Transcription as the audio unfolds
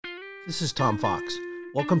This is Tom Fox.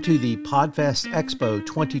 Welcome to the Podfest Expo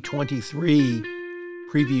 2023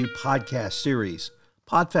 preview podcast series.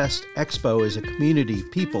 Podfest Expo is a community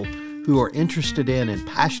of people who are interested in and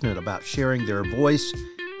passionate about sharing their voice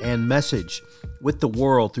and message with the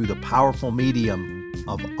world through the powerful medium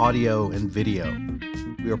of audio and video.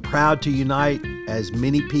 We are proud to unite as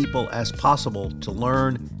many people as possible to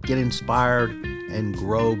learn, get inspired, and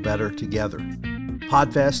grow better together.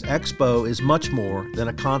 Podfest Expo is much more than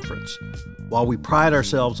a conference. While we pride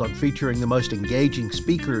ourselves on featuring the most engaging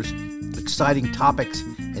speakers, exciting topics,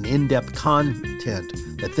 and in-depth content,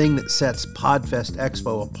 the thing that sets Podfest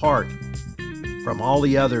Expo apart from all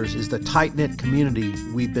the others is the tight-knit community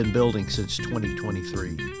we've been building since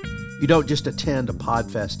 2023. You don't just attend a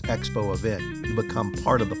Podfest Expo event, you become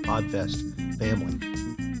part of the Podfest family.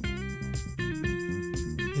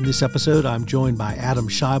 In this episode, I'm joined by Adam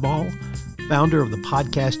Scheibel, founder of the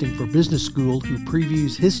Podcasting for Business School, who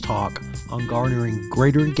previews his talk on garnering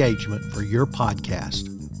greater engagement for your podcast.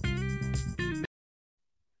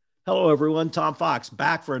 Hello, everyone. Tom Fox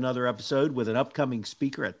back for another episode with an upcoming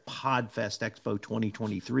speaker at Podfest Expo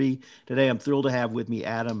 2023. Today, I'm thrilled to have with me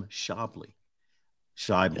Adam Scheibel.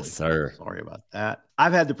 Yes, sir. Sorry about that.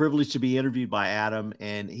 I've had the privilege to be interviewed by Adam,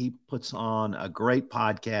 and he puts on a great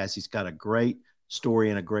podcast. He's got a great story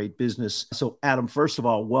and a great business. So Adam, first of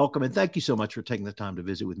all, welcome. And thank you so much for taking the time to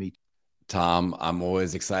visit with me. Tom, I'm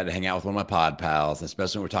always excited to hang out with one of my pod pals,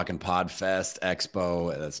 especially when we're talking Podfest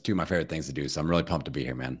Expo. That's two of my favorite things to do. So I'm really pumped to be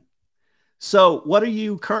here, man. So what are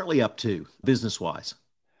you currently up to business-wise?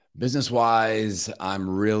 Business-wise, I'm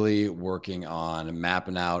really working on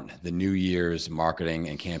mapping out the New Year's marketing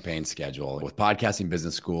and campaign schedule. With Podcasting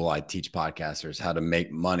Business School, I teach podcasters how to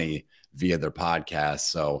make money via their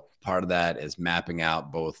podcasts. So part of that is mapping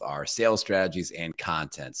out both our sales strategies and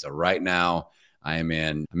content. So right now I'm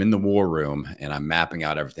in the war room and I'm mapping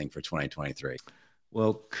out everything for 2023.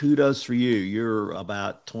 Well, kudos for you. You're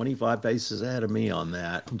about 25 paces ahead of me on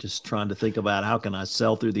that. I'm just trying to think about how can I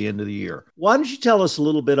sell through the end of the year. Why don't you tell us a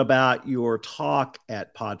little bit about your talk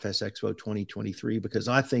at Podfest Expo 2023? Because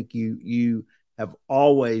I think you have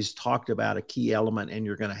always talked about a key element and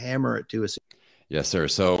you're going to hammer it to us. Yes, sir.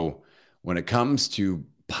 So when it comes to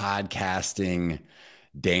podcasting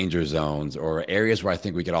danger zones or areas where I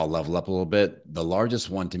think we could all level up a little bit, the largest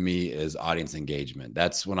one to me is audience engagement.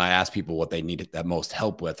 That's when I ask people what they need that most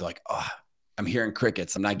help with. They're like, oh, I'm hearing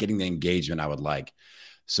crickets. I'm not getting the engagement I would like.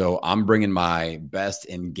 So I'm bringing my best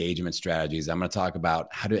engagement strategies. I'm going to talk about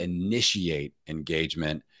how to initiate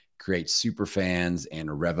engagement, create super fans,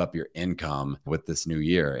 and rev up your income with this new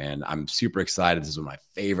year. And I'm super excited. This is one of my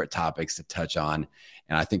favorite topics to touch on.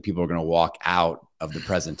 And I think people are going to walk out of the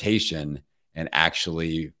presentation and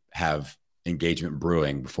actually have engagement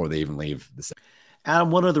brewing before they even leave the city.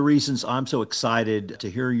 Adam, one of the reasons I'm so excited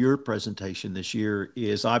to hear your presentation this year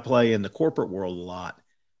is I play in the corporate world a lot.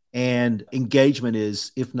 And engagement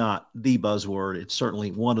is, if not the buzzword, it's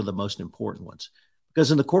certainly one of the most important ones.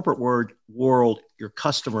 Because in the corporate world, your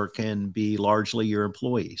customer can be largely your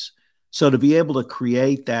employees. So to be able to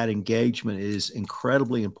create that engagement is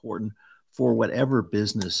incredibly important for whatever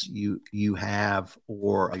business you have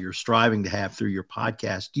or you're striving to have through your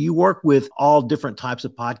podcast. Do you work with all different types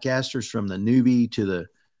of podcasters, from the newbie to the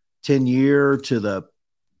 10-year to the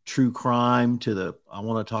true crime to the, I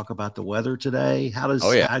want to talk about the weather today? How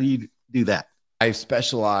do you do that? I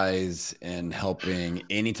specialize in helping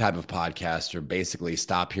any type of podcaster basically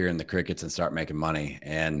stop hearing the crickets and start making money.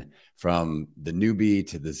 And from the newbie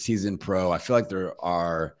to the seasoned pro, I feel like there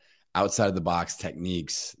are outside of the box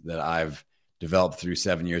techniques that I've developed through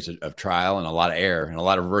 7 years of trial and a lot of error and a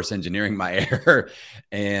lot of reverse engineering my error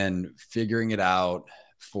and figuring it out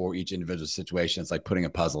for each individual situation. It's like putting a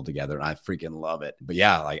puzzle together, and I freaking love it. But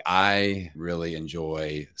yeah, like I really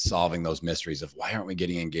enjoy solving those mysteries of why aren't we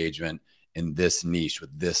getting engagement in this niche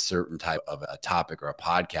with this certain type of a topic or a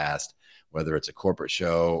podcast, whether it's a corporate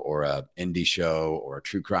show or a indie show or a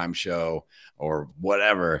true crime show or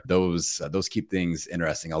whatever. Those keep things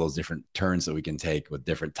interesting, all those different turns that we can take with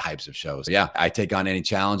different types of shows. So yeah, I take on any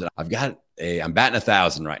challenge. I'm batting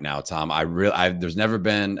 1,000 right now, Tom. There's never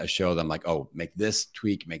been a show that I'm like, oh, make this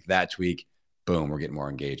tweak, make that tweak. Boom, we're getting more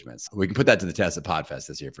engagements. We can put that to the test at Podfest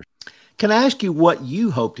this year. Can I ask you what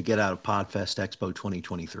you hope to get out of Podfest Expo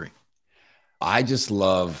 2023? I just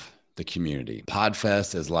love the community.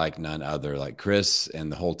 Podfest is like none other. Like Chris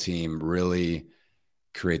and the whole team really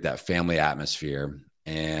create that family atmosphere.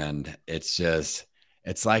 And it's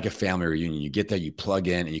like a family reunion. You get there, you plug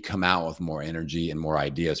in, and you come out with more energy and more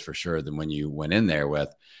ideas for sure than when you went in there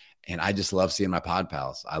with. And I just love seeing my pod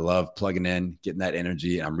pals. I love plugging in, getting that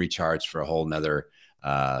energy, and I'm recharged for a whole another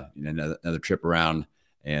trip around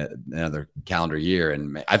another calendar year.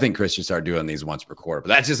 And I think Chris should start doing these once per quarter. But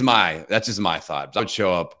that's just my thought. I would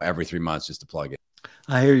show up every 3 months just to plug it.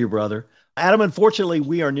 I hear you, brother. Adam, unfortunately,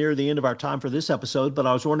 we are near the end of our time for this episode, but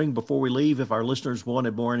I was wondering before we leave, if our listeners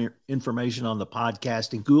wanted more information on the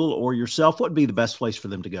podcasting school or yourself, what would be the best place for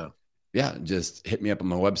them to go? Yeah, just hit me up on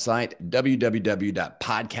my website,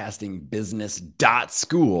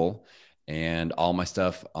 www.podcastingbusiness.school. And all my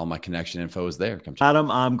stuff, all my connection info is there. Adam,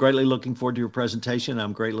 I'm greatly looking forward to your presentation.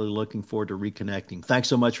 I'm greatly looking forward to reconnecting. Thanks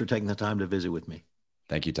so much for taking the time to visit with me.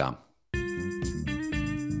 Thank you, Tom.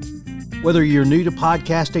 Whether you're new to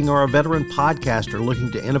podcasting or a veteran podcaster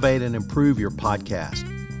looking to innovate and improve your podcast,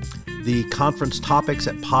 the conference topics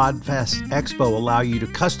at PodFest Expo allow you to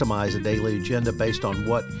customize a daily agenda based on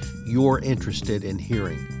what you're interested in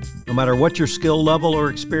hearing. No matter what your skill level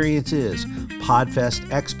or experience is, PodFest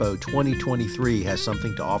Expo 2023 has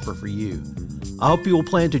something to offer for you. I hope you will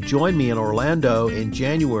plan to join me in Orlando in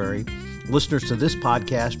January. Listeners to this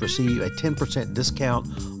podcast receive a 10% discount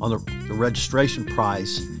on the registration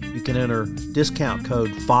price. You can enter discount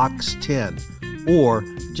code FOX10 or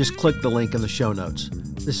just click the link in the show notes.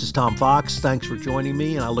 This is Tom Fox. Thanks for joining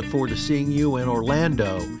me, and I look forward to seeing you in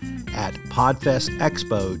Orlando at PodFest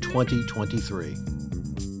Expo 2023.